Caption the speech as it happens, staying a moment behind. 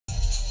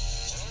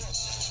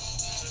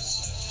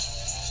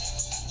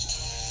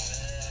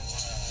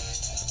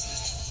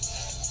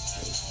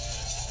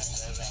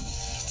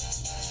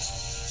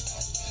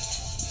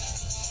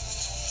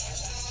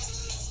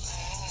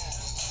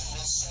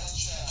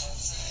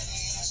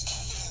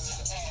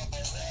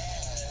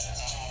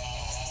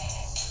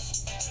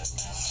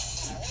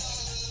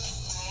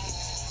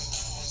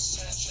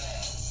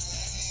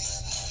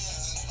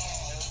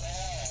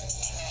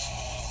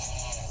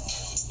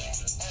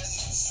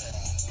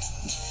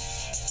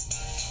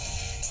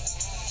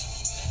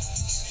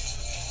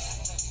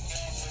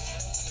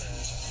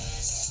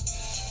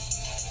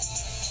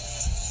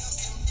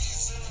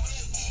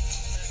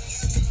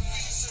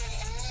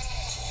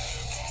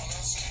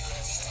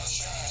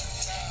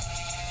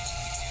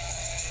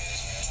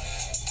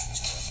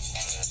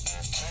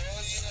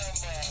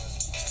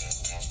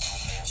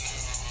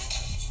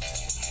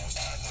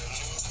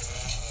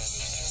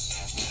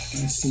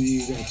and see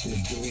what they're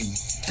doing.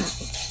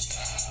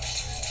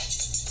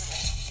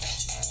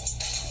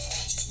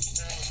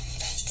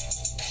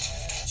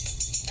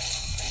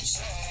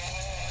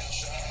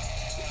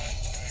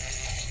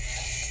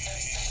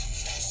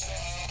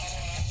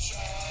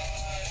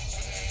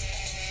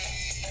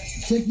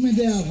 Take me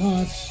there,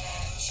 hearts.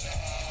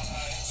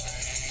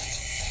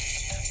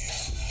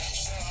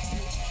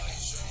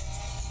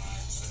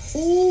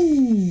 Oh,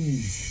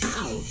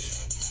 ouch.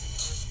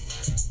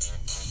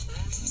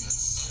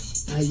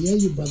 I hear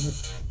you, brother.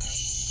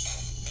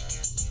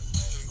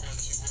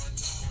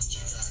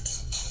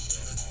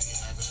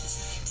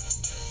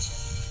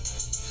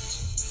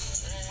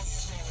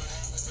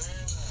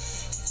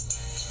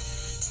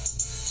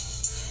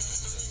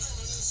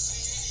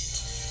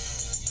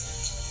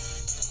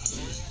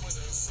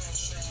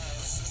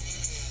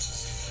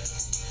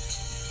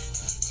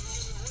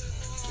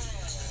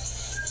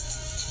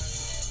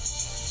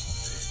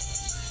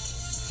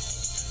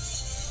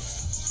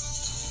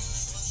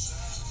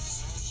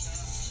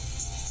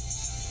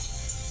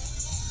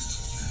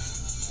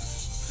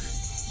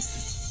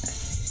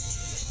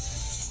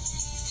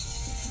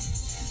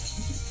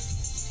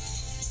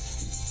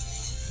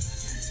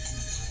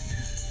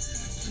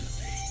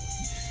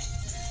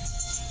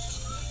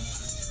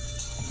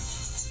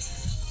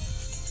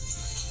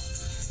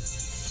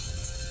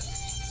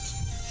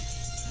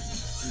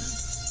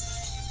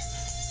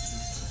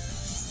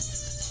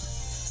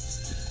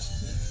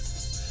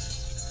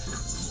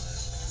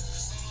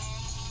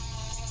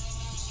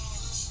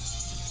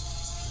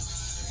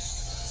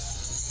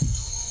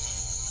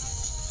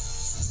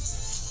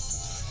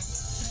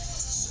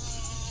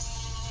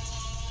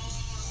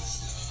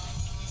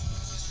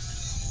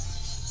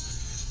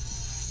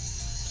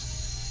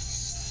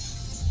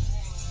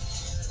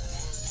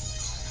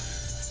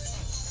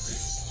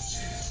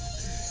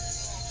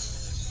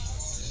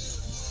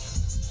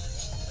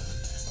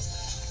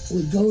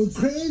 We're going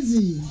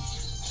crazy.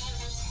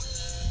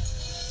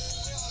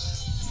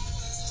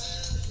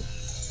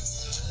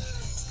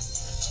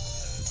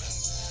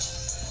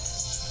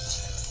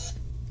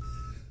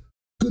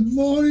 Good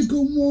morning,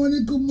 good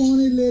morning, good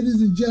morning,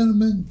 ladies and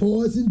gentlemen,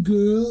 boys and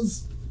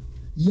girls,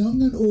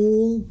 young and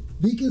old,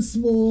 big and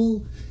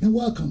small, and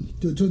welcome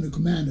to Attorney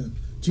Commander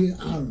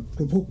J.R.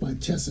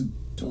 Galpohkpa Chesson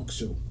talk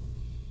show.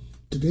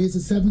 Today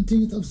is the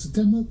 17th of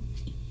September.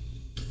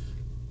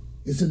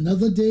 It's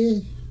another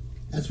day.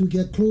 As we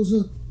get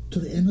closer to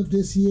the end of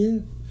this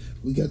year,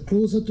 we get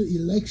closer to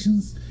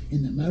elections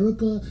in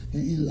America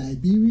and in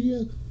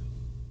Liberia.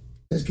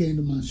 Let's get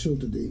into my show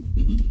today.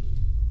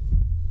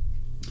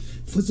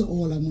 First of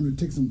all, I want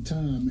to take some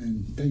time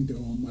and thank the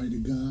Almighty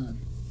God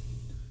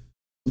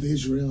of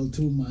Israel,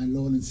 to my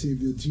Lord and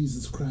Savior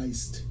Jesus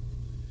Christ,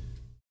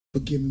 for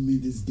giving me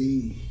this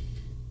day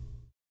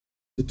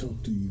to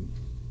talk to you.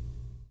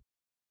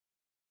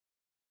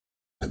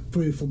 I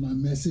pray for my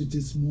message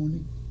this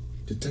morning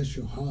to touch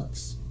your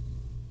hearts,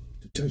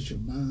 to touch your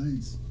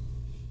minds,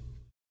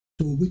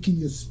 to awaken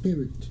your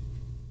spirit,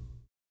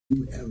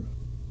 new era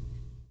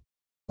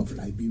of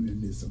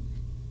Liberianism,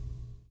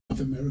 of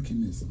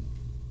Americanism.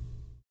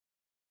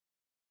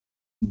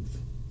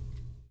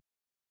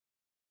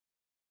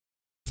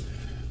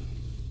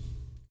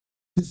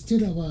 The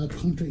state of our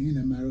country in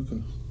America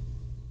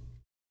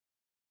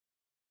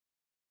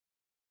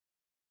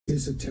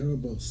is a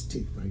terrible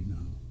state right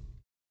now.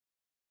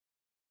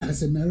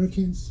 As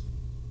Americans,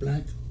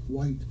 black,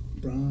 white,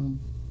 brown,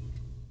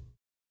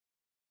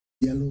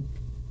 yellow,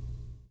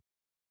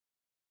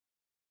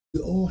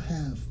 we all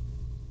have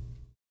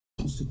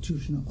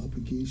constitutional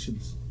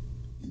obligations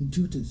and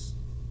duties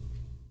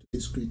to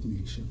this great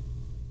nation.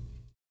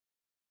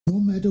 No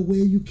matter where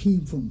you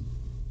came from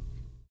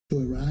to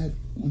arrive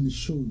on the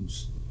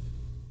shores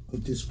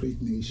of this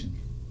great nation,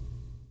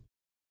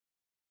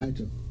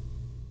 entitled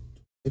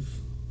to life,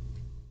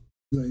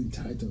 you are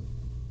entitled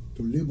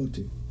to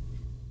liberty,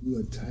 you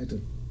are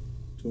entitled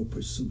to a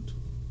pursuit of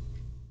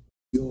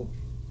your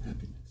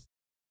happiness.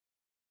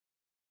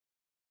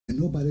 And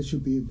nobody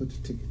should be able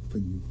to take it for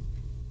you.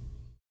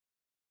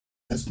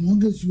 As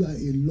long as you are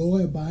a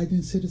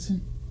law-abiding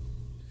citizen,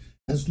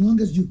 as long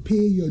as you pay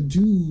your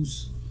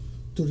dues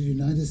to the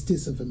United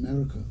States of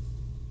America,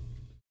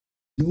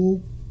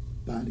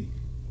 nobody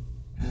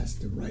has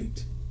the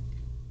right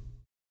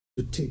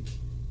to take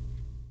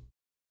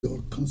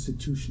your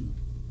constitutional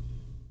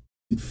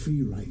and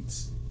free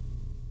rights.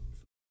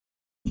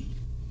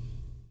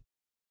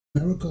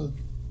 America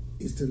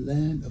is the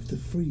land of the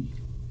free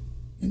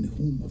and the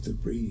home of the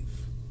brave.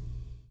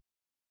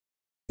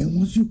 And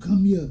once you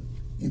come here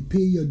and pay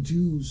your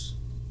dues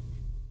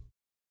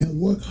and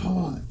work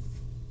hard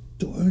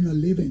to earn a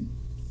living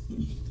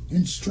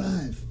and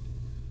strive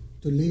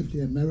to live the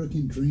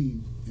American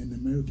dream and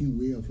American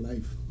way of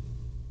life,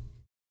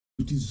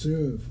 you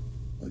deserve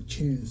a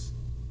chance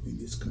in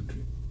this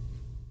country.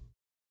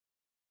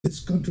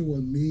 This country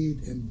was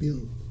made and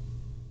built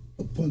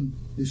upon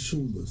the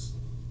shoulders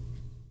of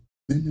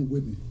men and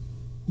women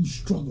who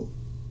struggle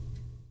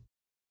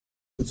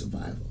for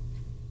survival,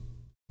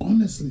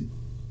 honestly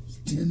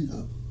standing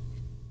up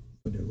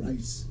for their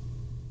rights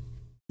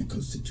and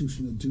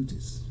constitutional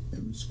duties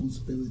and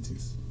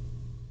responsibilities,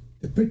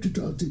 the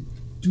patriotic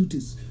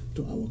duties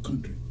to our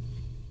country,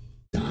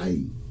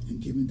 dying and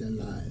giving their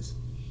lives.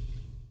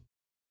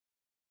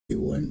 It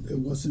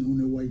wasn't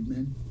only white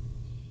men,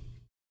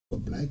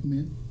 but black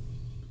men,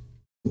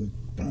 there were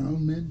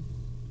brown men,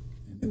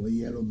 and there were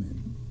yellow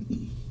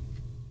men.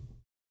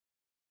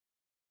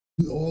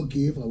 We all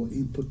gave our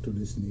input to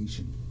this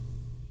nation.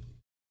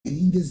 And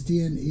in this day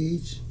and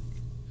age,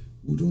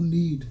 we don't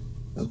need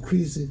a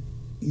crazy,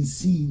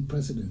 insane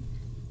president,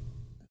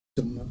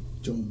 Donald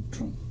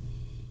Trump.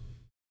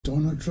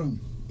 Donald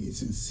Trump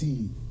is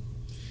insane.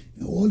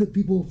 And all the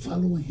people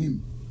following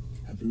him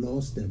have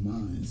lost their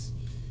minds.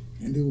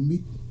 And they will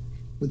meet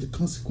with the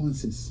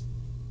consequences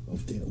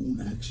of their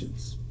own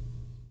actions.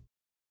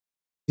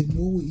 They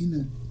know we're in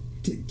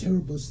a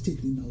terrible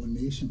state in our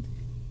nation.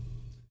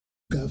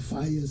 We got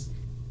fires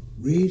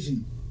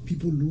raging,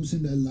 people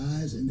losing their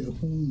lives and their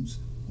homes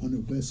on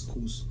the west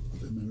coast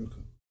of America.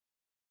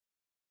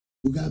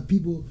 We got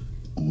people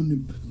on the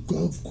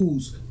Gulf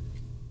Coast,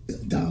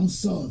 down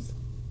south,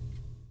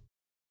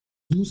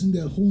 losing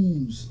their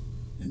homes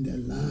and their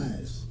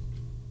lives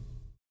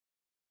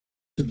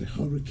to the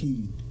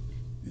hurricane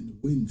and the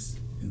winds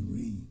and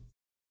rain.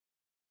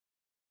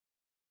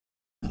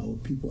 Our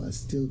people are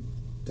still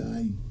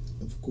dying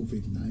of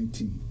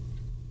COVID-19,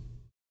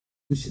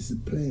 which is the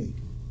plague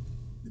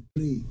of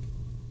the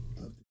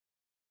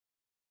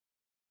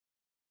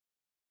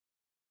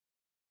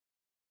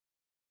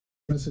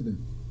president.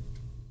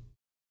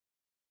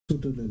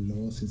 Totally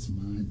lost his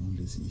mind on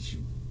this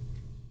issue.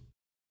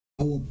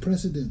 Our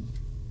president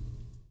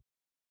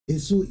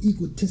is so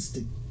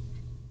egotistic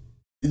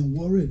and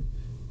worried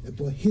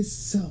about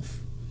himself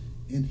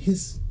and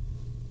his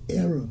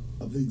era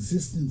of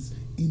existence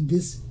in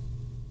this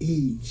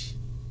age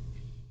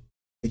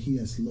that he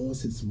has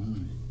lost his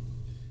mind.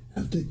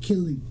 After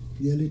killing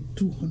nearly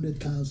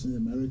 200,000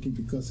 Americans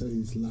because of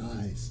his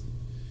lies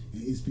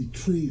and his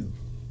betrayal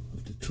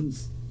of the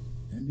truth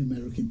and the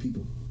American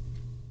people,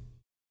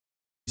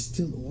 he's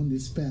still on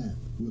this path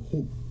with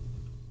hope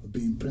of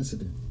being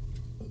president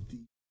of the.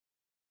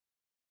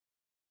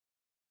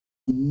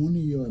 I'm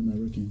warning you,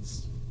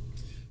 Americans,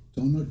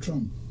 Donald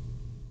Trump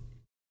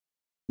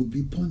will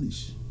be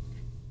punished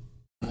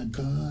by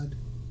God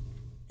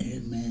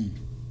and man.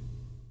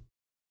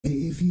 And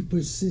if he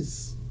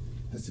persists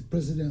as the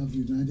President of the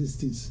United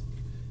States,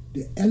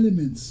 the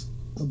elements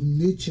of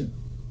nature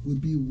will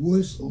be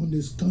worse on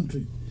this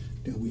country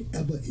than we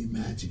ever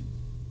imagined.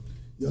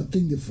 Y'all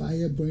think the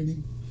fire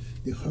burning,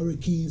 the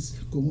hurricanes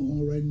going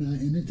on right now,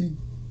 anything?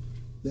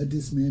 Let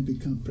this man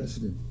become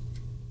president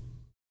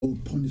or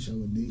punish our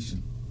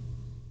nation.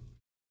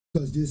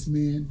 Because this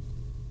man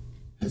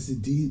has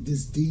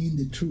disdained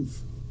the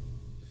truth.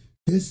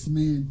 This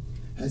man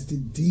has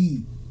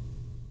disdained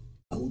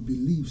our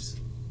beliefs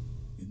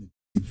in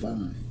the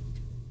divine.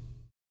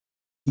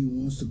 He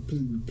wants to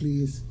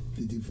replace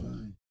the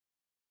divine.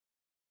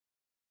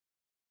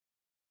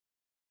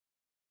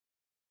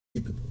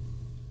 Capable.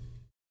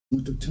 He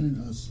wants to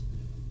turn us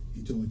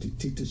into a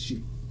dictatorship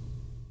in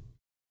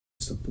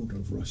support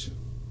of Russia.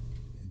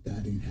 And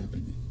that ain't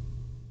happening.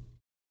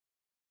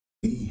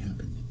 It ain't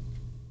happening.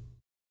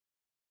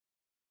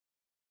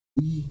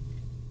 We,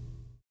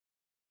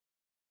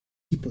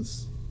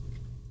 keepers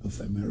of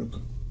America,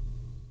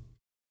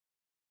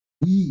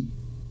 we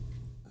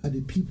are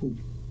the people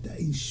that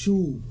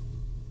ensure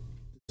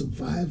the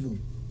survival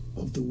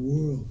of the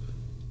world,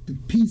 the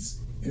peace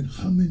and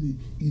harmony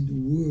in the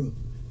world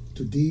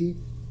today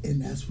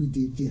and as we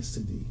did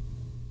yesterday.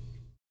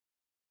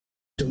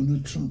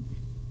 Donald Trump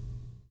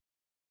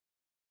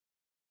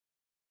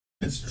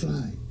has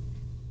tried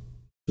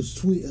to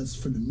sway us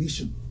from the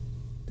mission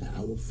that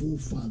our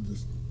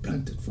forefathers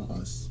planted for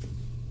us.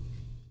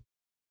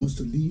 He wants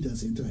to lead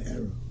us into an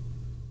era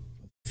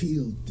of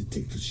failed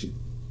dictatorship,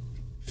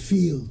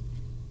 failed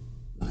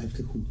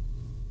livelihood,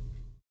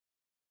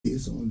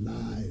 based on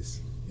lies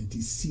and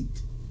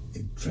deceit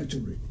and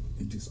treachery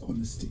and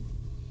dishonesty.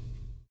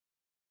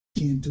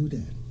 We can't do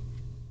that.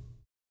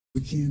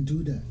 We can't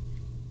do that.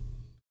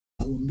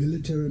 Our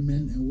military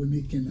men and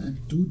women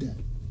cannot do that.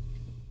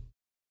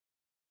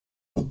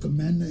 Our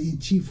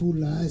commander-in-chief who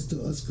lies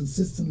to us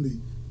consistently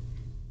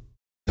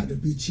got to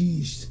be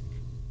changed.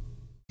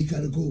 He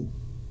got to go.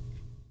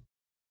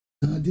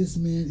 Now this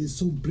man is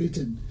so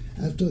blatant.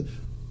 After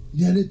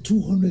nearly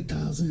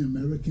 200,000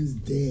 Americans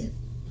dead,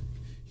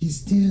 he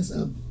stands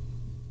up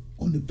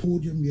on the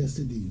podium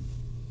yesterday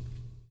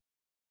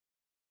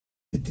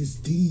and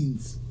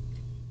disdains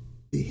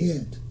the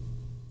head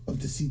of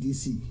the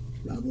CDC,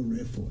 Robert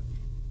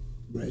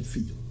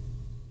Redfield.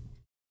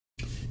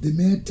 The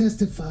man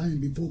testifying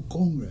before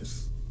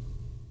Congress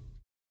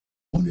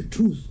on the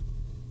truth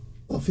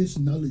of his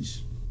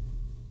knowledge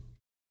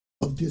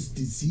of this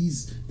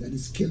disease that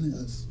is killing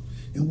us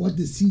and what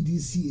the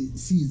CDC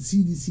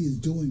is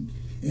doing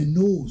and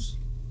knows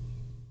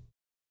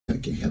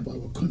that can help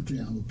our country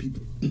and our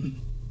people.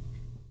 And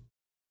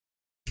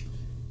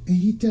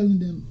he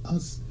telling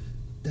us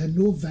that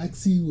no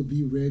vaccine will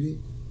be ready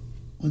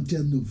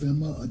until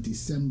November or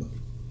December.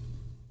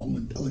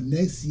 or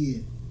next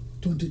year,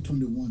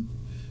 2021.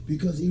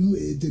 Because even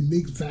if they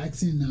make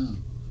vaccine now,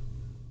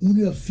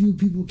 only a few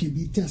people can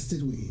be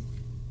tested with it.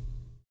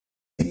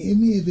 And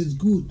even if it's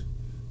good,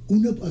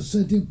 only a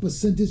certain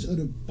percentage of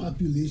the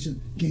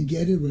population can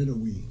get it right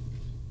away.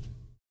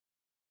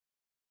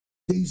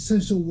 The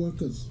essential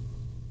workers,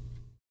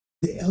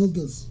 the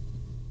elders,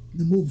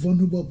 the more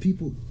vulnerable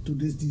people to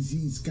this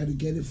disease got to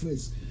get it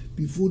first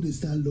before they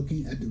start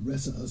looking at the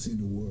rest of us in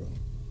the world.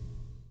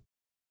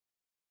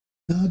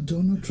 Now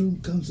Donald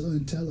Trump comes on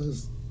and tells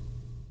us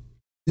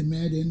the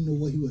man didn't know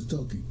what he was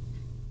talking.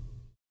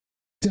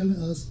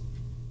 Telling us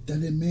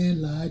that the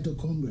man lied to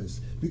Congress.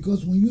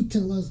 Because when you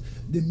tell us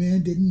the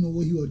man didn't know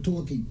what he was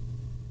talking,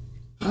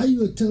 how you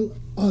will tell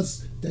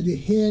us that the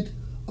head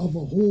of a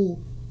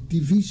whole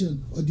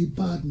division or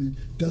department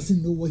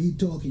doesn't know what he's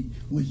talking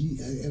when he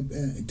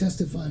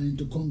testifying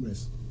to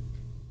Congress?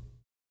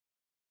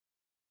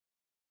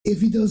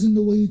 If he doesn't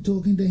know what he's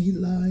talking, then he's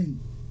lying.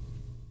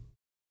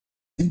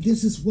 And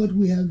this is what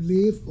we have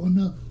lived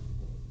on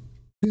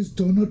this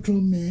Donald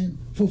Trump man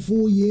for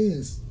 4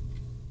 years.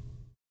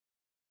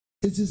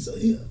 It is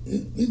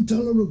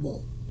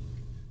intolerable.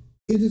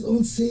 It is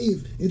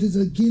unsafe. It is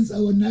against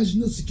our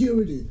national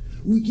security.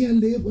 We can't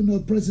live under a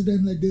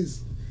president like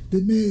this.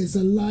 The man is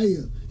a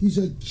liar. He's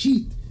a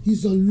cheat.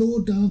 He's a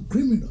low-down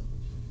criminal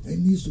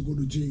and needs to go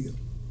to jail.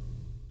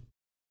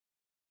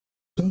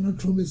 Donald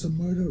Trump is a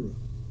murderer.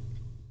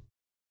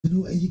 You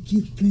know, and he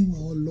keeps playing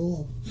with our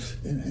law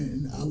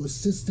and our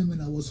system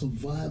and our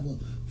survival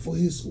for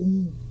his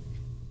own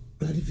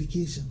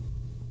gratification,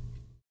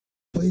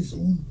 for his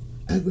own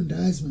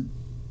aggrandizement.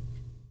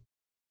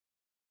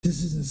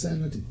 This is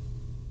insanity.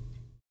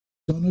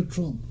 Donald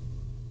Trump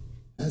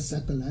has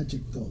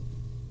psychological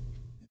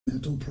and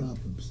mental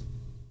problems.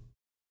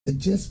 And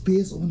just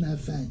based on that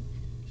fact,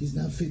 he's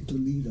not fit to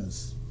lead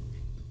us.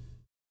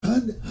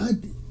 And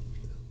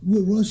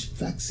we rush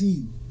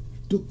vaccine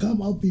to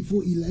come out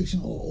before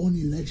election or on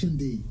election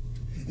day.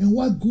 And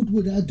what good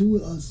would that do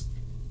with us?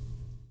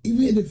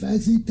 Even if the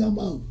vaccine come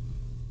out,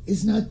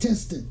 it's not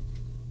tested.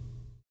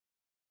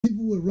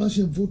 People will rush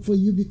and vote for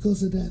you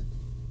because of that.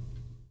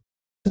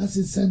 That's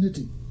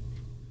insanity.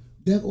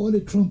 Let all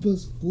the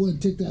Trumpers go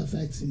and take that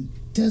vaccine.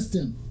 Test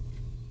them.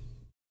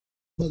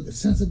 But the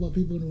sensible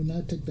people will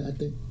not take that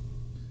thing.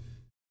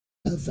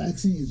 That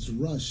vaccine is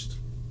rushed.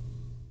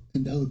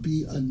 And that would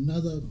be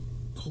another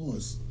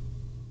cause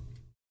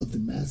of the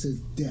massive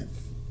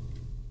death.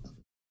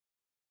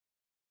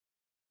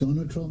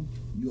 Donald Trump,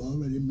 you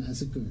already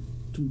massacred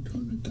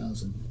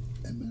 200,000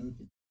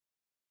 Americans.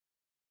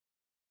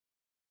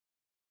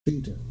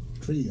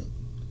 Traitor,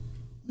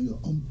 when you're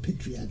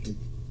unpatriotic.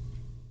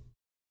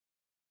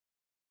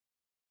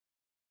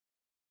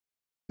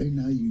 Right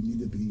now you need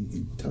to be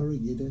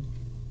interrogated,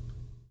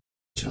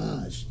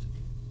 charged,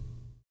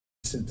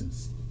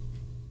 sentenced.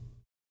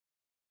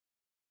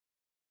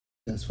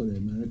 That's for the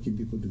American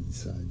people to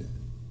decide that.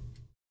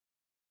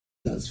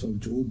 That's for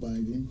Joe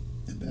Biden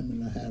and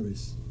Pamela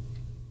Harris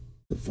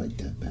to fight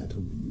that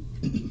battle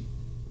with you.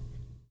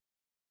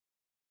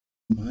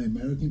 My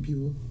American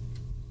people,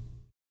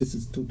 this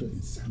is total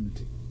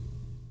insanity.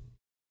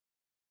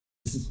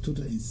 This is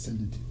total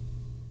insanity.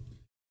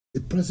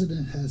 The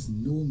president has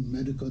no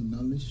medical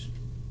knowledge.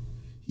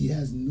 He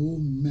has no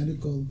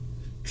medical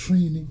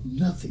training,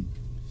 nothing.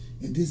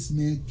 And this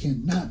man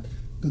cannot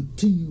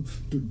continue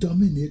to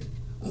dominate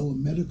our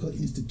medical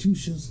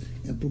institutions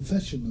and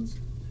professionals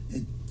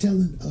and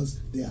telling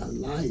us they are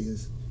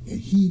liars and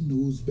he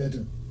knows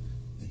better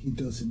and he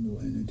doesn't know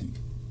anything.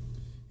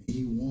 And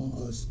he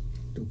wants us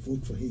to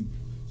vote for him,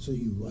 so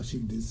he's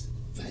rushing this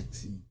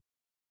vaccine.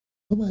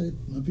 Nobody,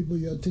 my people,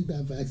 y'all take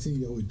that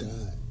vaccine, you will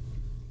die.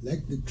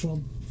 Let the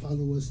Trump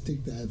followers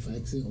take that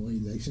vaccine on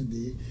election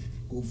day,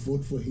 go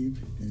vote for him,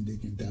 and they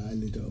can die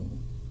later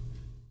on.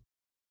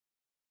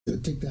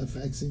 They'll take that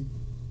vaccine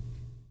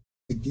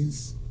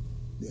against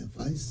the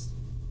advice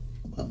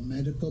of our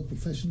medical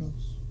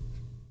professionals.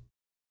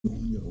 You're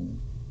on your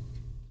own.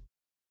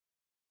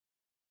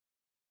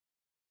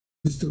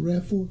 Mr.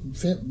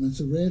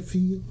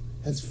 Redfield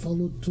has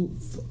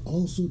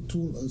also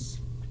told us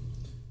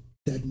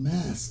that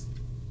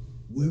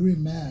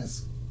wearing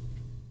masks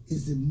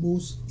is the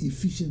most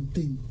efficient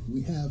thing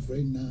we have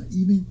right now,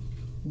 even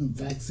when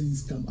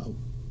vaccines come out.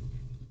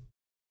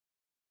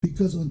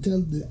 Because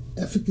until the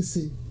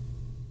efficacy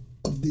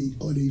of the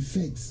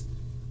effects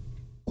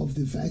of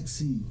the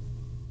vaccine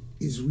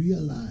is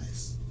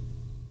realized,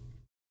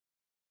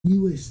 we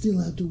will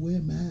still have to wear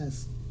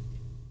masks.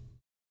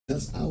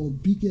 That's our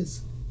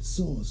biggest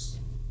source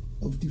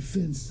of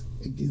defense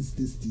against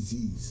this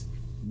disease,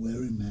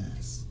 wearing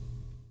masks.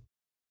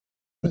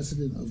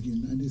 President of the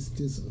United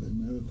States of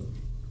America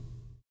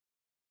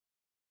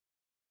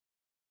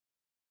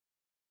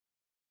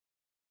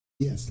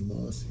he has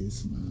lost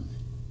his mind.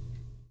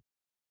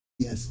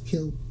 He has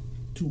killed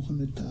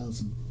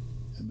 200,000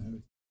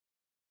 Americans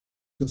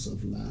because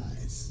of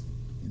lies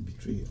and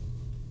betrayal.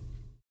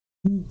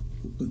 Who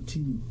will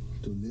continue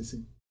to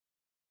listen to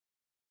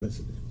the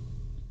president?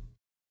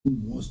 Who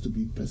wants to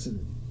be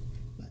president?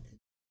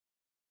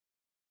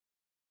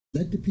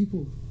 Let the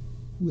people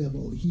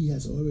he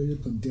has already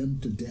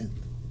condemned to death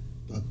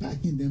by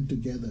packing them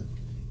together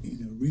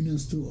in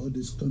arenas throughout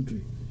this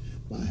country,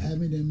 by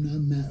having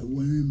them not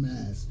wearing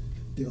masks.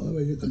 They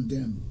already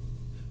condemned.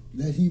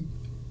 Let him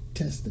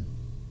test them.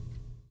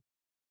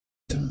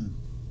 Time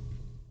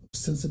of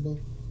sensible,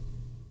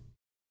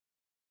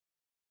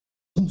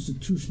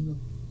 constitutional,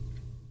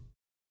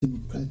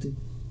 democratic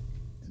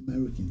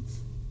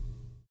Americans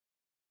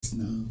is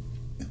now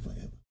and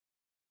forever.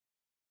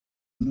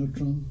 Donald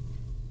Trump,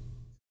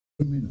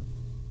 criminal,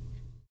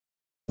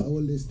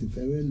 powerless the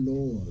very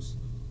laws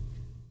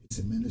his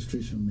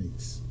administration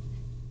makes.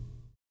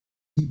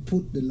 He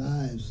put the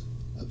lives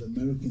of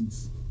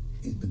Americans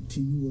in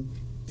continual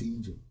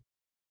danger.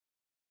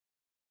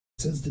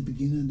 Since the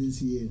beginning of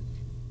this year,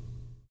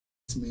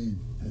 this man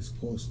has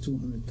caused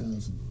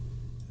 200,000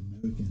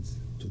 Americans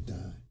to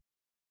die.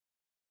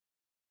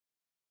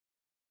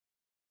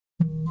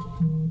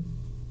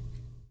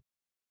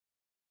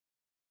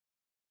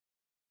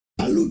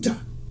 Aluta!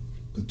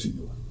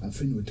 Continua. I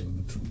finish with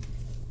Donald Trump.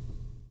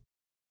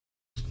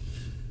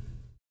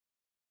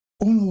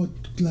 All our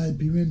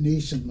Liberian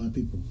nation, my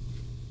people.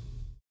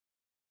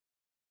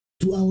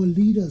 Do our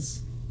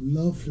leaders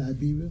love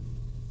Liberia?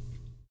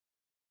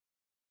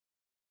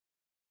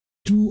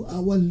 Do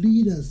our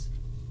leaders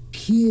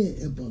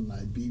care about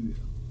Liberia?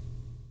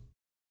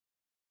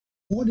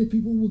 All the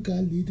people who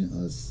got leading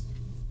us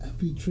have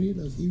betrayed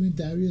us, even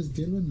Darius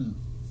Dillon now.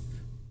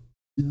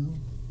 You know?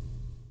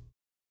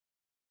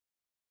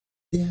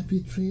 They have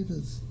betrayed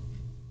us.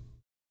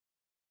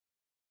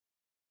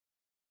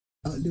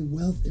 The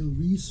wealth and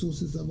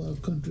resources of our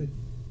country.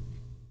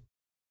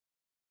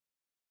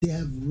 They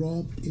have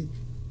robbed it.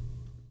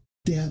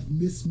 They have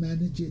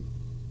mismanaged it.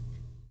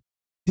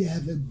 They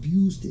have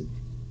abused it.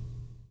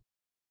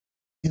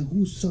 And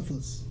who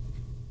suffers?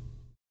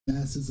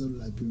 Masses of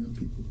Liberian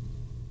people.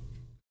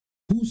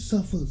 Who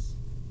suffers?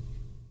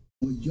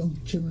 Our young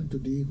children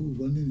today who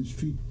run in the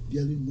street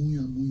yelling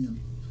 "Muya, Muya,"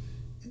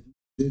 and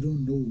they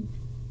don't know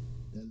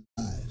their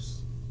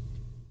lives.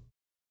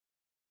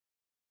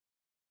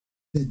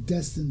 Their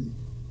destiny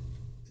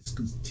is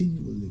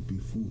continually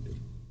before them.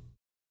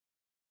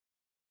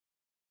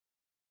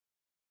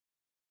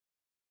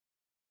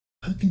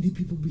 How can the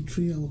people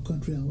betray our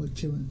country and our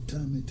children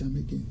time and time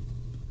again?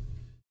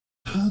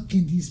 How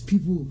can these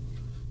people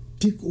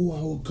take over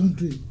our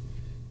country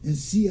and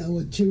see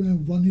our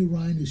children running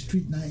around the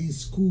street now in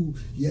school,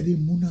 yelling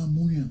 "Muna,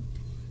 Muna"?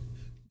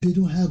 They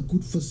don't have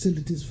good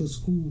facilities for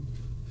school.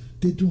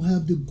 They don't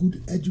have the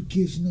good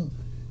educational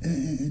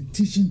and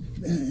teaching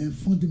and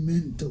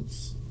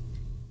fundamentals.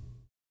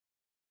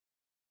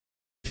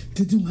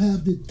 They don't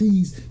have the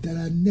things that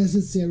are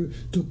necessary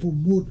to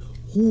promote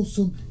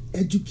wholesome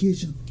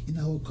education in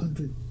our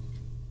country.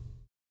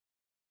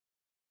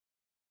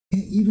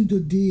 And even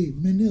today,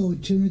 many of our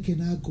children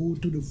cannot go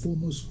to the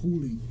formal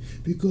schooling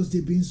because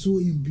they've been so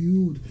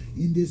imbued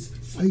in this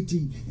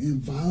fighting and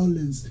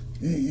violence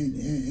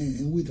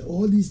and with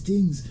all these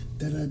things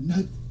that are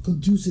not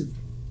conducive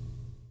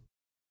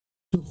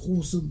to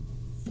wholesome,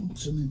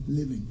 functioning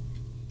living.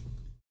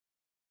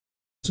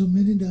 So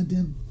many of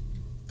them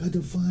got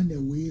to find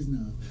their ways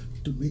now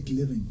to make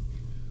living.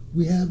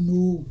 We have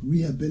no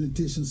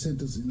rehabilitation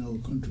centers in our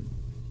country.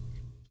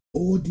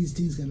 All these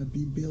things got to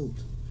be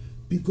built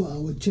because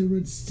our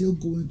children are still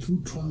going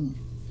through trauma.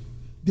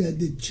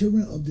 The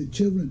children of the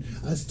children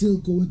are still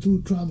going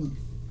through trauma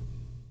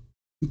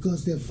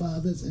because their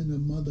fathers and their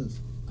mothers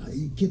are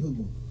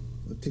incapable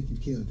of taking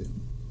care of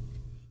them,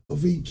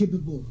 of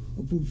incapable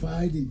of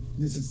providing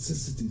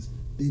necessities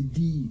they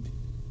need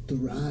to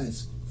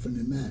rise from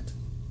the mat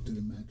to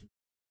the mattress.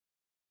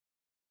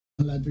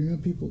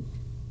 Liberian people,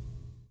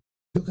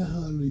 look at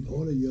how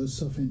all of you are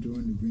suffering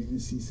during the rainy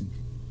season.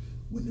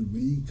 When the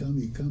rain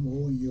comes, it comes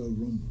all in your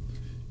room.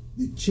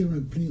 The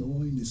children playing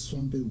all in the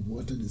swampy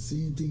water, the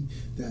same thing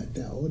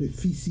that all the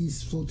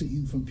feces floating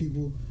in from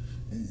people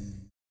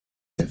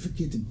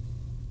defecating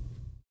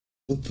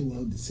all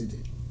throughout the city.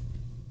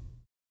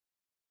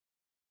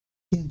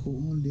 Can't go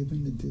on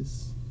living like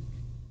this.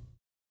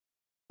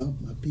 Help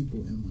my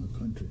people and my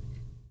country.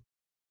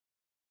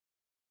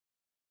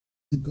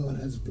 And God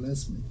has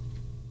blessed me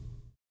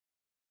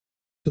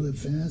to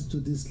advance to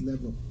this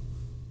level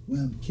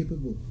where I'm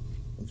capable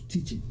of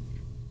teaching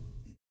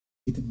and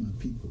educating my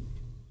people,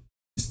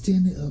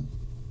 standing up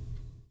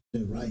for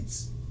their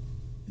rights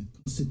and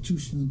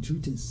constitutional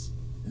duties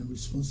and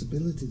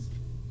responsibilities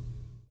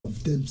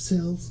of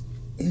themselves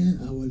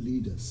and our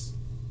leaders.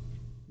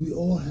 We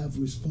all have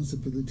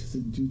responsibilities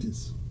and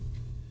duties.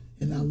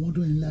 And I want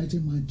to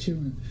enlighten my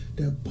children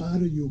that part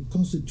of your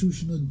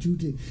constitutional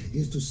duty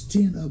is to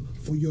stand up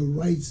for your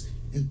rights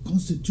and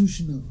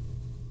constitutional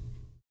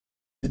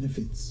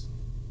benefits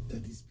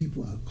that these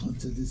people are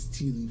constantly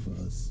stealing for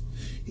us.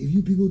 If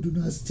you people do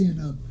not stand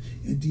up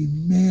and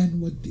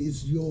demand what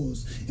is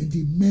yours and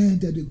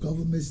demand that the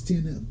government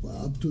stand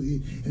up to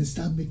it and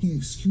stop making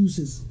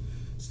excuses,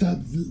 stop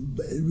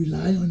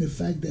relying on the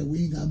fact that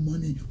we ain't got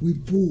money, we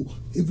poor.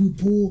 If we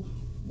poor,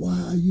 Why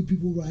are you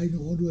people riding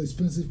all those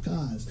expensive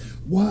cars?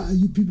 Why are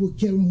you people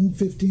carrying home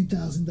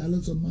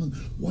 $15,000 a month?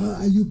 Why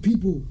are you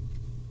people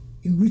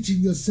enriching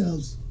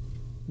yourselves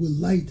with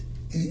light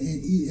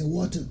and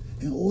water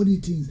and all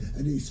these things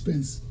at the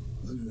expense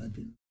of the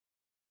Liberian?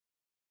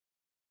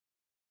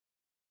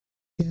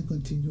 Can't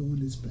continue on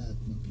this path,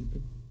 my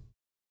people.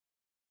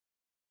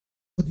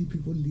 All the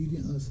people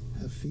leading us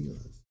have failed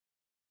us.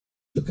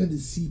 Look at the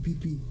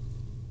CPP.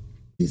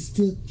 They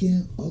still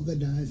can't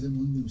organize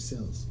among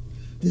themselves.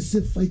 They're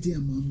still fighting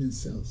among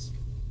themselves.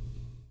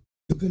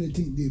 Look at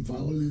the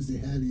violence they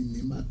had in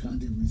Lima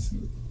County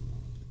recently.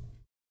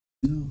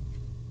 You know,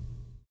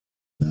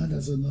 now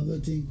that's another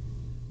thing.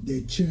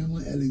 The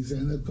chairman,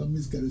 Alexander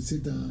Cummings, got to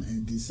sit down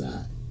and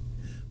decide.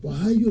 But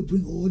how you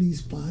bring all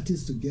these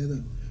parties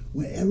together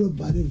when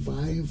everybody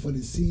vying for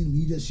the same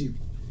leadership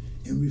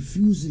and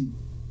refusing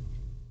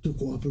to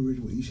cooperate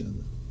with each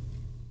other?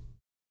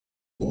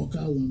 Walker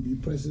won't be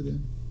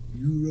president,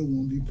 Euro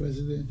won't be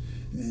president,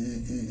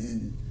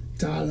 and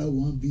Tyler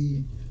won't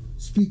be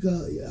Speaker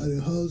of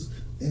the House,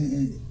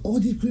 and all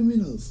the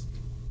criminals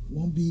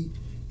won't be.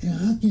 And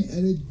how can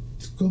Alex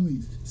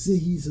Cummings say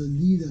he's a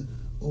leader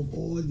of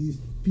all these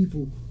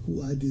people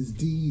who are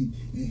disdained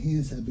and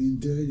hands have been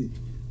dirtied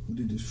with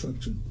the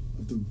destruction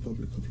of the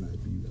Republic of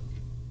Liberia?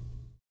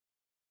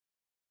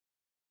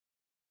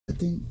 I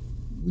think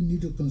we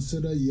need to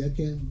consider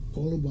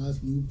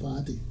Galpohkpa's new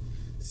party,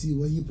 see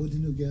what he's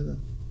putting together,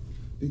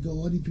 because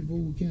all the people,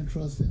 we can't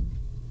trust them.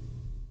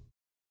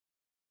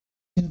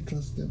 Can't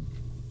trust them.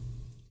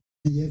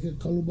 And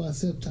Galpohkpa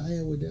said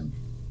tired with them.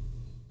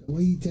 The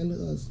way he telling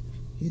us,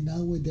 he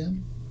now with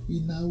them. He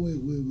now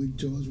with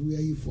George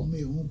Weah. He formed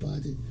his own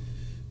party.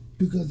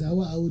 Because that's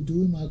what I would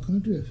do in my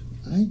country.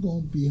 I ain't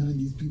going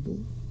behind these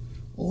people.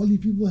 All the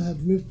people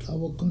have ripped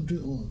our country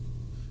off.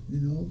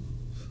 You know.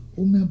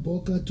 Old man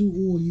Boka too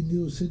old, he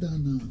need to sit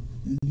down now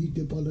and lead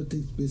the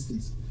politics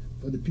business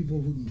for the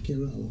people who can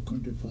carry our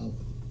country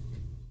forward.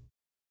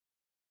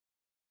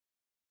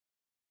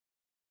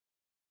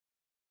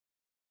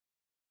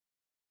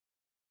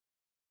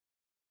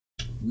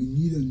 We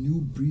need a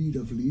new breed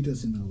of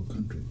leaders in our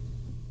country.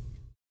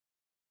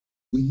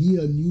 We need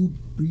a new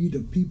breed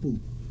of people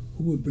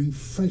who will bring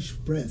fresh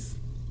breath,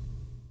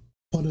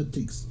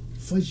 politics,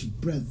 fresh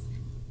breath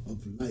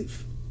of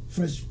life,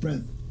 fresh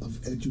breath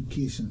of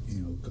education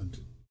in our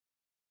country.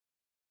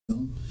 You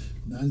know?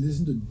 Now I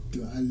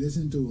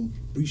listened to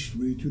British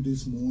Radio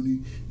this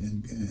morning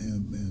and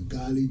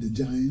Gali the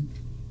Giant,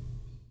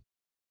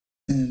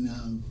 and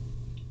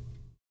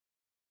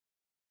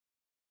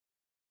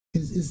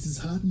it's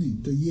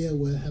disheartening to hear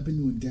what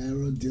happened with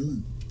Daryl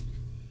Dillon.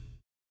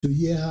 To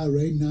hear how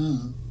right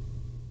now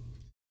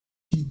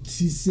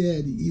she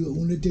said he will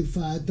only take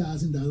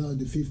 $5,000 of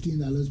the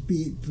 $15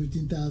 paid,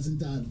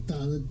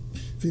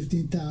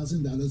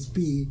 $15,000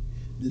 paid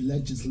the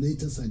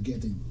legislators are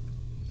getting.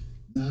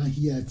 Now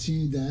he had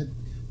changed that.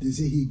 They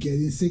say he's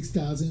getting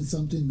 6,000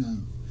 something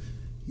now.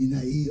 You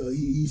know,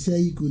 he said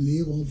he could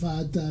live on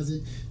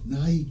 5,000.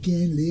 Now he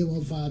can't live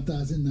on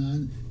 5,000.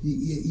 Now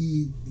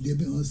he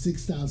living on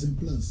 6,000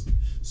 plus.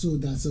 So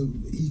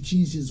he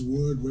changed his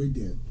word right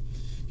there.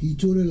 He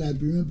told the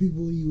Liberian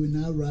people he would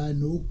not ride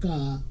no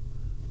car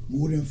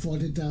more than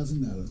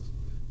 $40,000.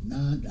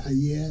 Now a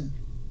year,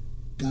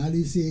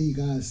 Gali said he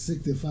got a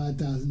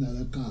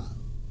 $65,000 car.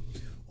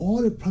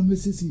 All the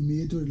promises he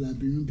made to the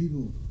Liberian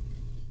people,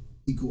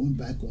 he going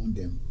back on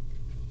them.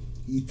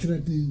 He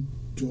threatened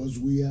George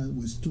Weah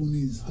with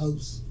stoning his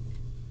house,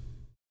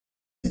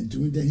 and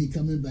doing that he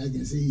coming back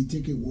and say he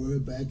take a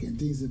word back and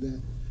things like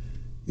that.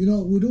 You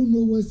know, we don't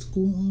know what's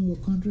going on in our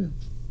country.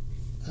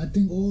 I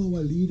think all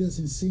our leaders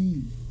are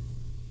insane,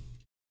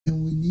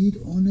 and we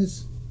need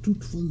honest,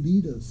 truthful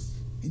leaders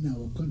in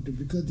our country,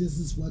 because this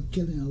is what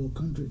killing our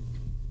country.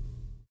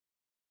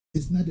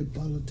 It's not the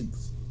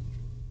politics.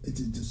 It's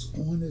the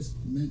dishonest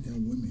men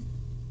and women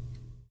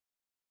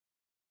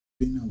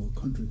in our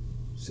country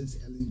since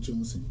Ellen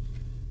Johnson.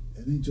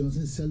 Ellen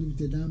Johnson said if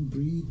they don't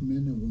breed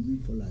men and women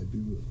for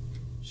Liberia,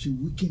 she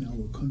weakened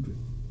our country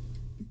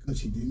because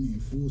she didn't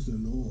enforce the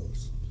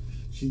laws.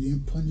 She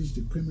didn't punish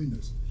the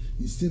criminals.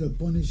 Instead of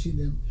punishing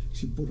them,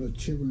 she put her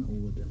children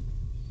over them,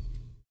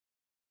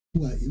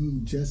 who are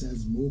even just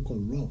as more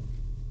corrupt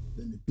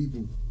than the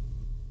people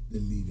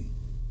they're leading.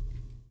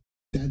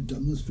 That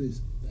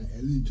demonstrates that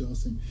Ellen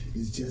Johnson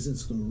is just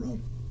as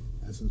corrupt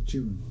as her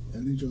children.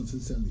 Ellen Johnson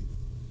said it.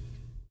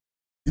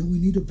 And we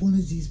need to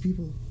punish these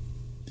people.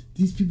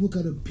 These people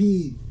got to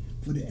pay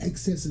for the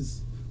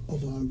excesses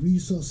of our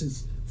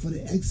resources, for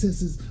the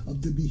excesses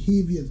of the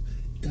behaviors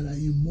that are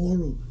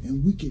immoral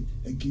and wicked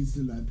against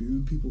the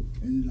Liberian people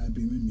and the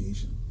Liberian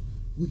nation.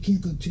 We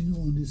can't continue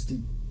on this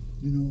thing,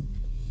 you know.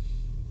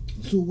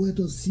 So where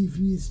does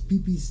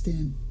CPP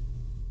stand?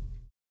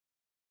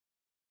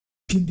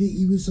 Can they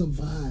even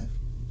survive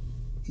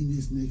in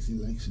this next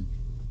election?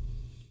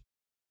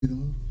 You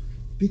know,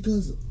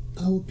 because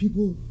our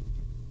people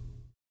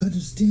got to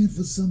stand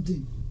for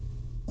something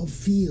or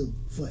feel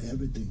for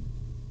everything.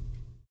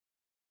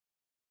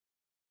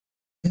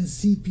 And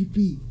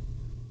CPP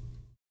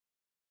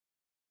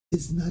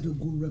It's not a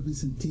good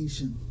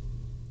representation.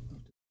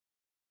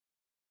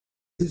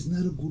 It's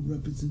not a good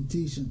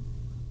representation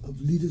of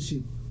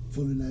leadership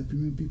for the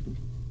Liberian people.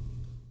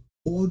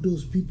 All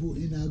those people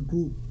in our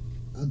group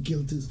are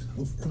guilty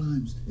of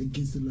crimes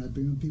against the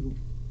Liberian people.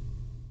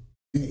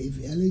 And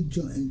if L.A.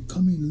 Johnson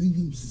come and link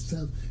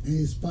himself and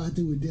his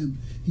party with them,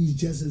 he's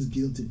just as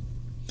guilty.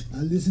 I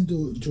listened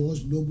to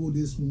George Lobo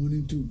this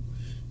morning too,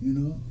 you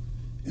know,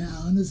 and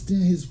I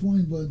understand his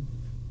point, but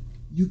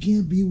you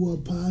can't be with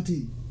a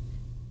party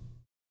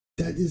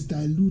that is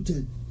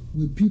diluted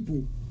with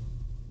people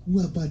who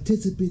have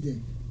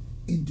participated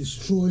in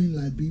destroying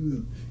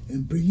Liberia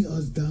and bringing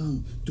us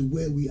down to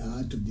where we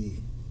are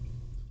today.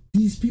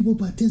 These people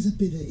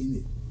participated in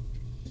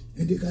it,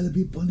 and they gotta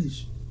be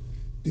punished.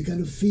 They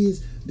gotta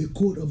face the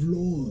court of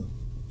law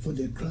for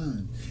their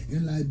crime.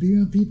 And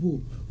Liberian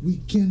people, we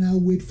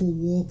cannot wait for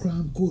war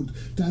crime court.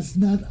 That's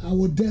not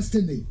our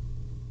destiny.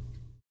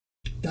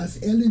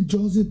 That's Ellen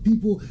Johnson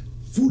people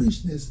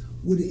foolishness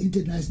with the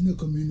international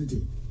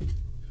community.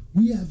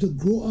 We have to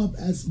grow up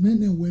as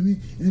men and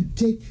women and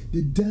take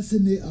the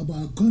destiny of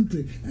our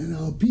country and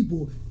our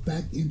people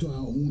back into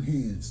our own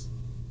hands.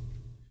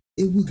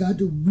 If we got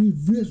to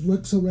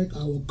resurrect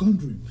our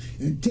country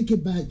and take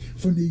it back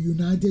from the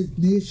United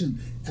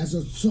Nations as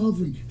a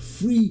sovereign,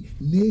 free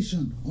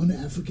nation on the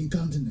African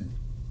continent,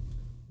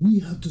 we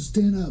have to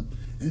stand up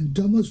and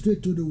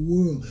demonstrate to the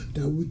world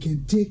that we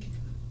can take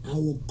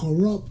our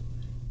corrupt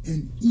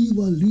and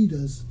evil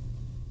leaders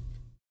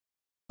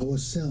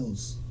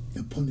ourselves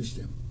and punish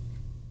them,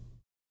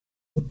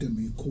 put them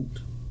in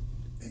court,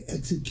 and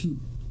execute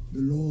the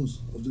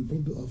laws of the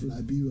Republic of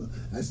Liberia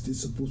as they're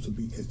supposed to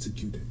be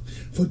executed.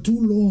 For too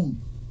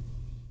long,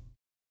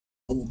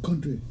 our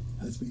country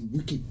has been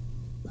wicked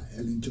by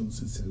Ellen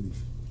Johnson Sirleaf.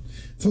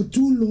 For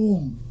too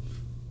long,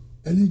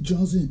 Ellen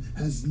Johnson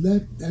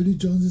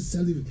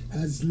Sirleaf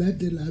has let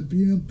the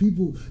Liberian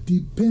people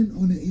depend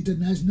on the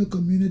international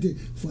community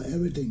for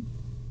everything.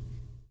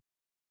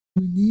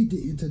 We need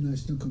the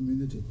international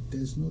community.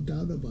 There's no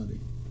doubt about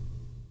it.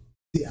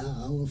 They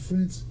are our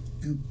friends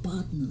and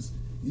partners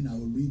in our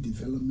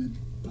redevelopment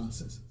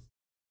processes.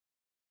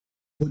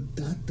 But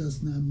that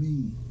does not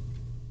mean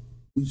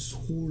we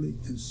solely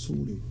and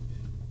solely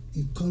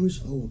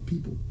encourage our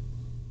people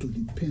to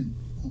depend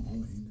on our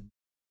internet.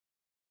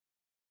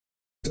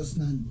 Does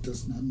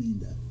not mean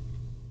that.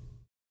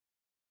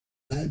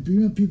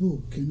 Liberian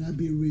people cannot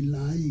be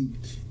relying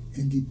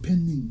and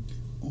depending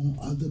on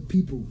other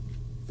people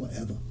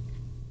forever.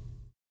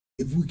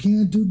 If we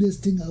can't do this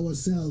thing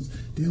ourselves,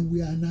 then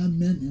we are not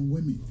men and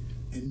women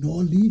and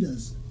nor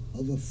leaders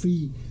of a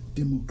free,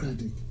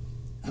 democratic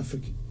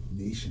African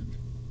nation,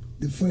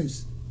 the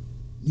first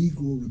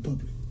Negro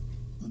Republic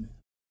on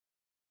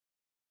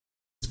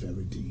this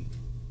very day.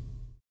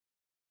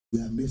 We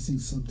are missing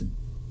something.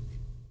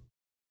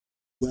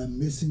 We are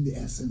missing the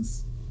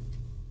essence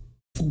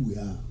of who we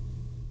are.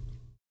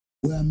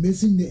 We are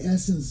missing the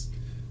essence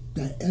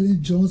that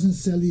Ellen Johnson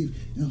Sirleaf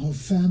and her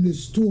family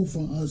stole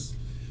from us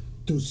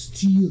to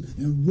steal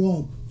and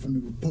rob from the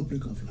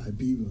Republic of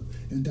Liberia.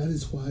 And that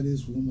is why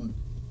this woman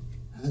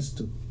has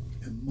to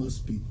and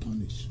must be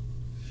punished.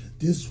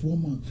 This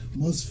woman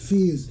must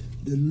face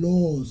the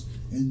laws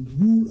and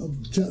rule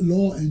of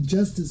law and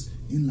justice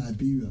in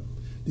Liberia.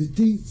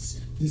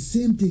 The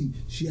same thing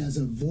she has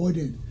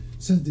avoided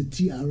since the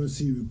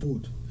TRC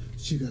report.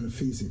 She got to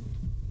face it.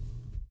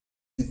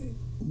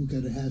 We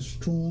got to have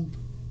strong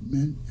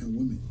men and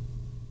women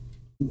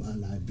who are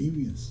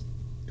Liberians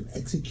to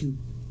execute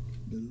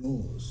the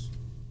laws,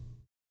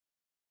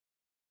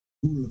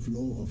 rule of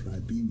law of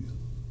Liberia,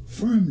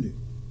 firmly,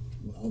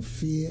 without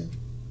fear,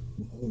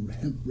 without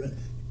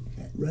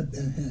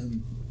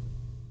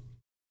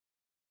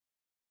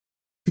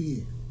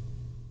fear,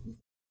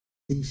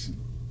 patient,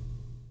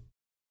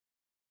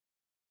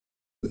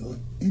 without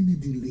any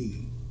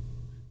delay,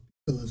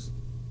 because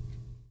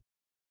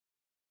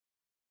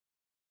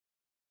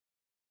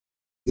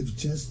if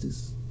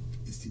justice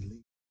is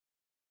delayed,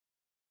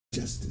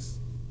 justice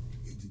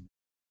is denied.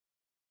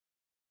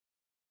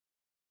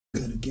 We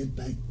gotta get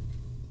back.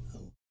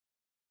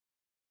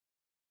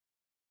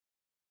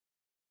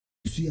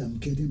 You see, I'm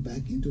getting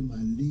back into my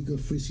legal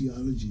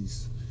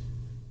phraseologies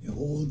and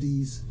all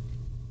these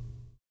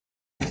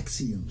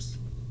axioms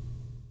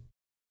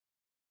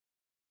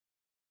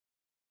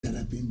that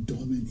have been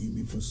dormant in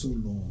me for so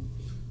long,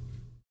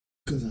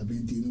 because I've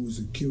been dealing with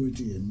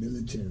security and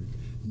military.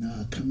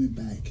 Now coming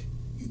back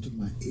into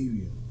my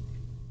area,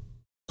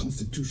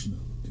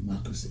 constitutional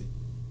democracy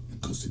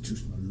and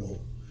constitutional law,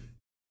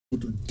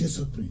 to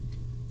discipline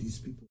these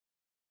people.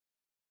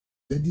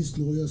 Let these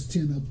lawyers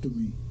stand up to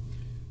me.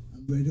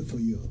 I'm ready for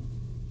you.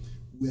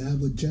 We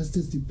have a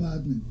Justice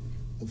Department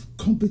of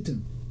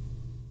competent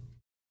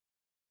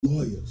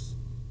lawyers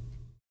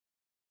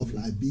of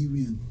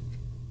Liberian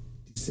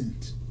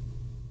descent.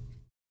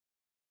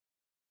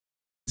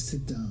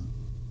 Sit down,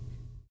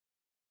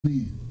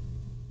 plan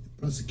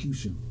the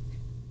prosecution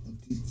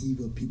of these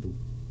evil people,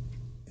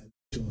 Ellen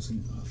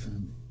Johnson and our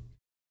family.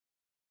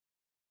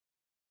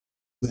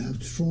 We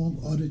have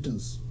strong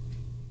auditors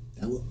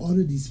that will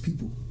order these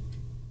people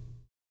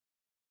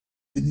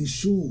and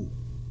ensure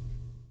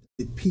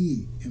they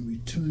pay and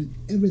return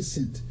every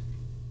cent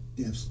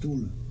they have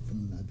stolen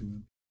from the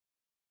Liberian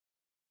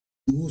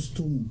people. No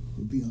stone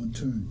will be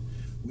unturned.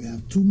 We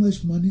have too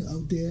much money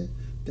out there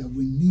that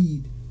we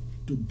need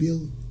to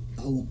build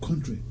our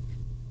country,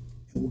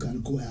 and we got to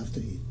go after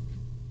it.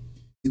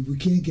 If we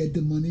can't get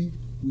the money,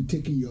 we're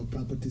taking your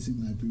properties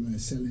in Liberia and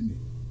selling it.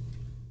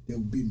 There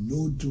will be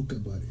no joke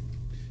about it.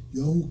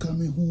 Y'all who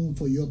coming home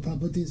for your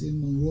properties in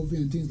Monrovia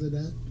and things like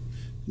that,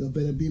 you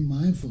better be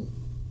mindful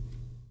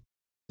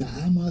that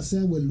I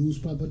myself will lose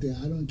property.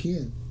 I don't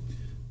care.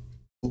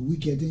 But we're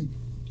getting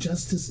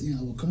justice in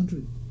our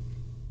country.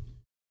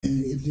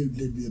 And if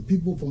the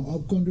people from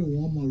up country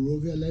want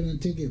Monrovia, let them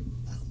take it.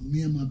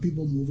 Me and my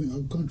people moving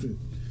up country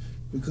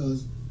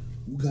because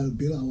we got to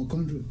build our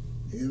country.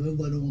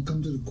 Everybody want to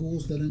come to the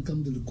coast, let them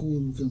come to the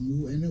coast. We can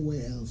move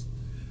anywhere else.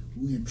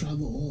 We can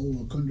travel all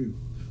over our country.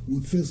 We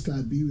fix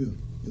Liberia.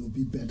 It will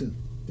be better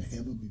than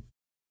ever before.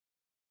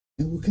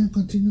 And we can't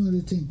continue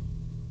everything,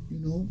 you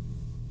know.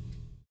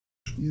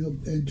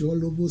 And Joe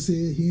Lobo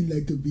said he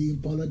like to be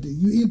in politics.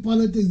 You in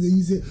politics, then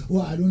you say,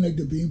 "Oh, I don't like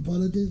to be in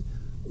politics."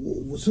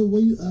 So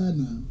where you are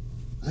now?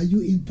 Are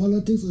you in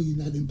politics or you're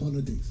not in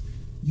politics?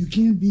 You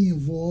can't be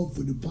involved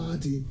with the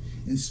party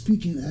and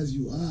speaking as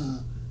you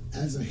are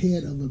as a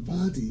head of a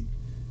party,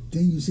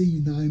 then you say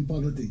you're not in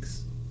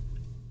politics.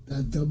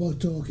 That's double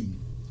talking.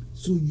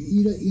 So you're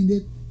either in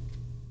it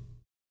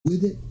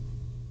with it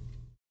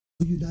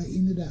or you're not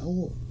in it at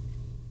all.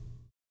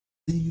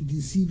 And you're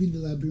deceiving the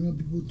Liberian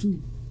people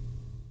too.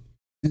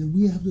 And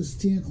we have to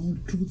stand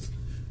on truth.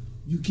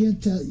 You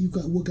can't tell, we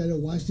got to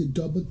watch the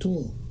double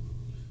talk.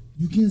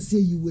 You can't say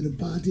you with a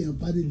party and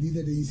a party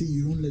leader, then you say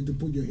you don't like to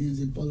put your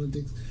hands in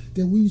politics.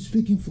 Then what are you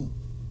speaking for?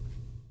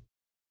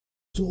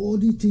 So all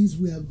these things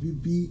we have to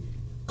be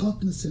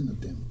cognizant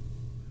of them.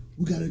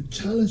 We got to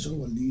challenge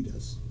our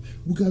leaders.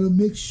 We got to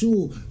make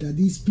sure that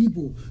these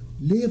people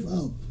live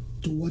up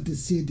to what they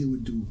said they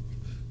would do.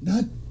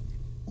 Not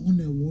on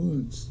their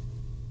words.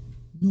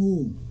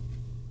 No,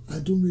 I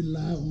don't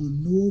rely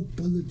on no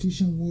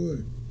politician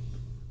word.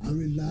 I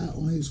rely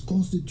on his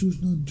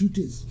constitutional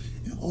duties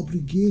and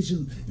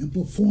obligations and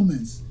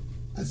performance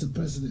as a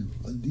president,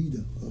 a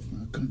leader of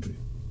my country.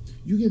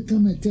 You can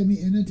come and tell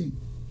me anything.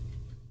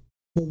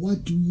 But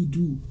what do you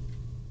do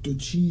to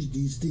change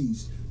these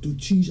things, to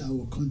change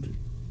our country?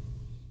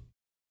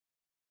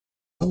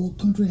 Our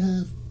country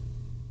have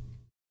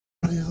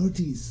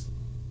priorities.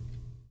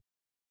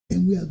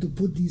 And we have to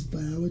put these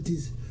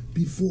priorities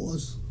before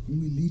us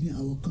when we're leading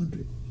our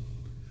country.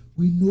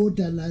 We know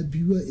that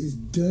Liberia is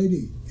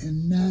dirty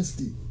and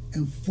nasty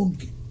and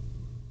funky.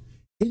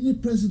 Any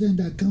president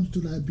that comes to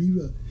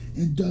Liberia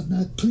and does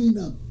not clean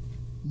up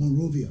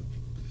Monrovia,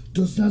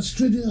 does not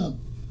straighten up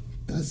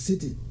that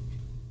city,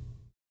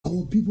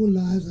 our people's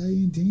lives are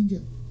in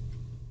danger.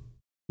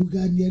 We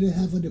got nearly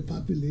half of the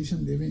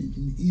population living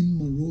in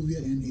Monrovia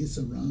and its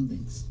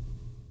surroundings.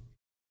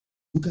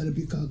 We got to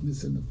be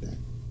cognizant of that.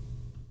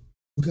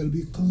 We got to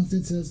be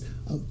cognizant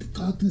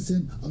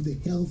of the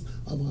health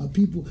of our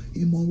people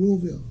in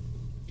Monrovia.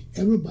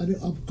 Everybody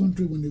up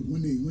country,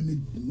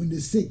 when they're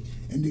sick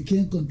and they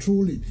can't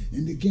control it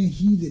and they can't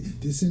heal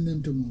it, they send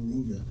them to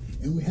Monrovia.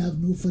 And we have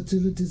no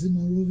facilities in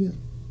Monrovia.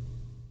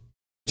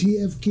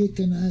 JFK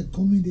cannot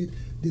accommodate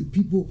the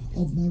people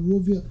of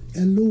Monrovia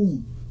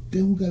alone.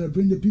 Then we got to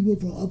bring the people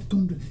from up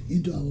country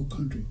into our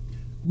country.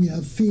 We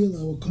have failed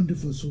our country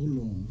for so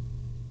long.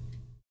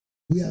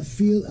 We have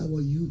failed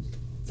our youth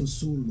for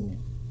so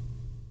long.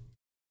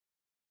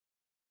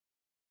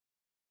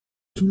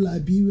 To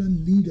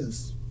Liberian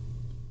leaders,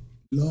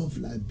 love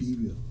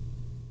Liberia.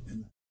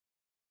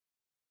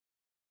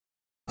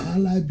 Are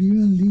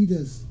Liberian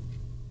leaders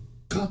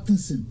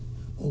cognizant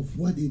of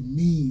what it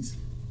means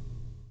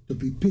to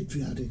be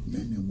patriotic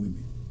men and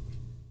women?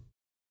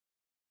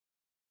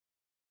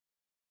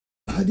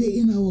 Are they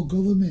in our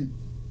government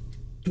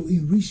to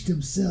enrich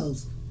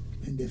themselves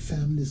and their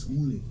families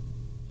only?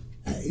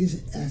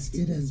 As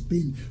it has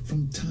been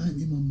from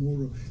time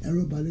immemorial,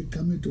 everybody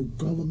coming to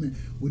government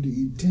with the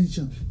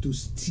intention to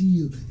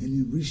steal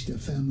and enrich their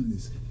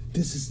families.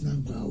 This is not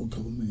what our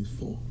government is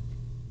for.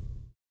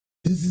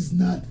 This is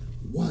not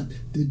what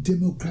the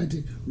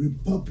Democratic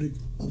Republic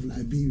of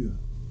Liberia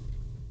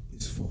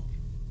is for.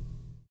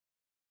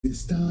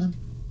 It's time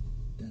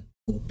that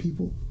our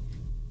people,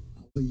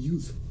 our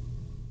youth,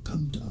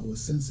 come to our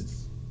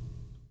senses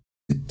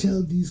and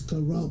tell these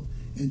corrupt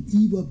and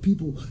evil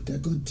people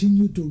that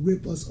continue to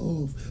rip us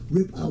off,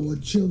 rip our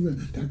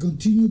children, that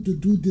continue to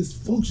do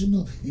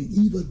dysfunctional and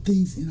evil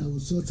things in our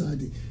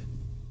society.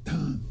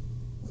 Time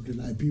of the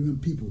Liberian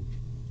people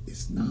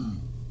is now.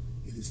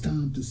 It is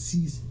time to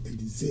cease and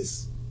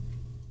desist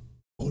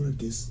all of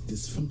this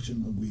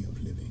dysfunctional way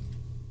of living.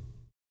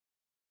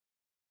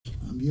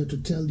 I'm here to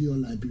tell you,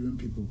 Liberian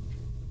people.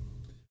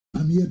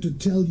 I'm here to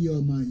tell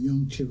you, my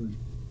young children.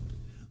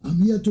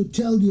 I'm here to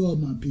tell you,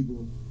 my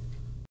people,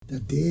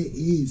 that there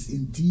is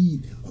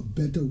indeed a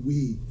better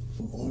way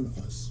for all of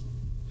us.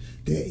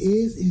 There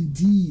is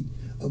indeed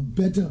a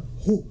better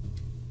hope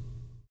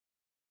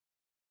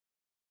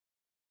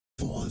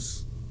for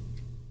us.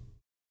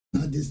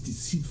 Not this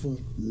deceitful,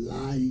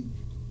 lying,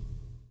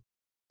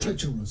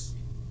 treacherous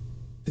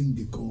thing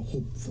they call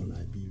hope for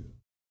Liberia.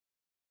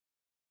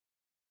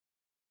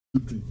 The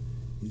country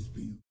is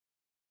being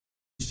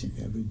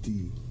every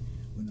day,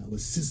 when our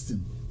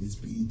system is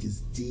being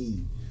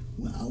disdained,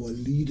 when our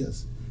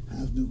leaders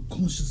have no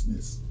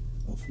consciousness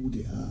of who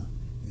they are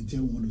and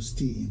just want to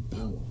stay in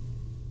power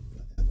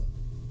forever.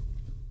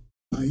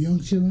 My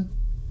young children,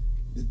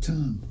 the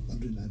time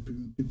of the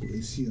Liberian people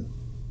is here.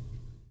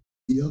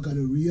 You all got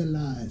to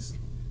realize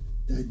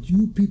that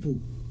you people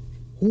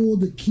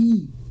hold the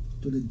key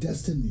to the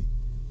destiny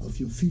of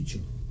your future,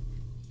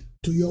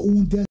 to your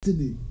own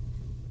destiny,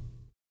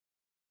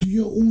 to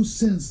your own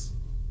sense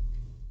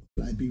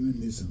of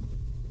Liberianism.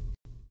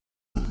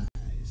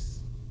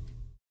 Rise,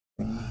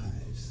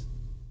 rise.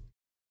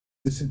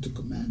 Listen to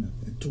Commander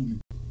Antonio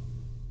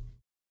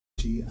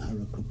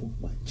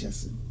Galpohkpa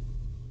Chesson.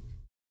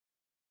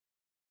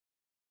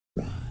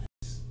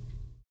 Rise.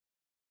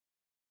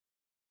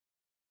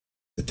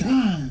 The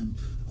time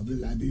of the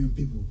Liberian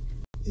people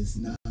is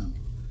now. And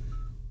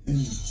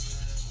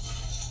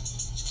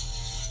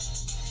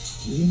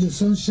we're in the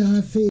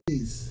sunshine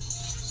phase.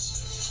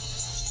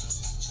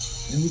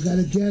 And we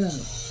gotta get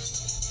out.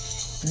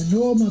 And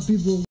know, my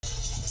people,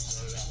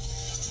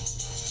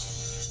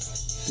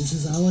 this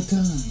is our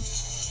time.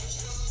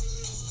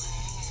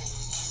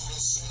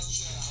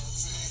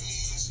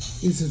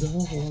 Is it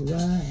all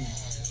right?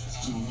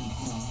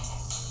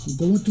 We're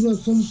going through a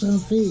sunshine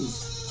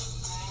phase.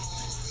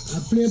 I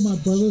played my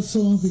brother's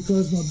song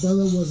because my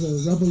brother was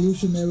a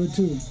revolutionary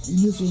too, in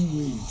his own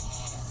way.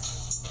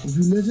 If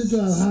you listen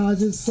to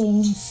Alhaji's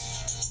songs,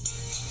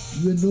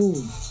 you know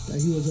that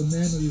he was a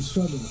man of the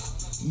struggle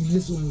in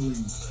his own way.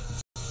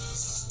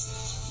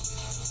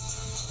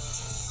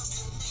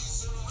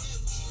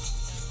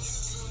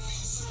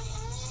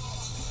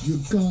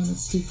 You're gonna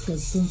take a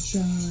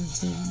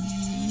sunshine.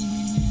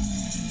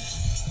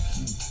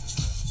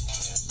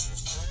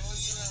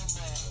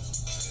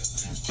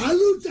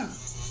 Aluta!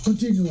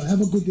 Continue.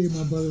 Have a good day,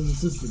 my brothers and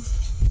sisters.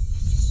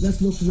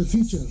 Let's look to the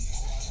future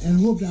and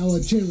hope that our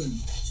children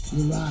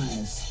will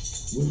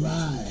rise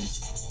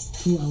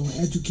through our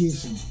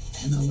education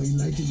and our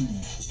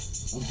enlightenment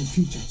of the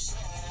future.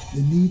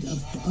 The need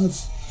of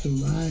us to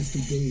rise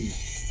today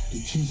to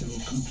change our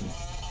country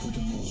for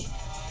tomorrow.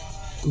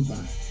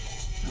 Goodbye.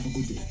 Have a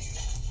good day.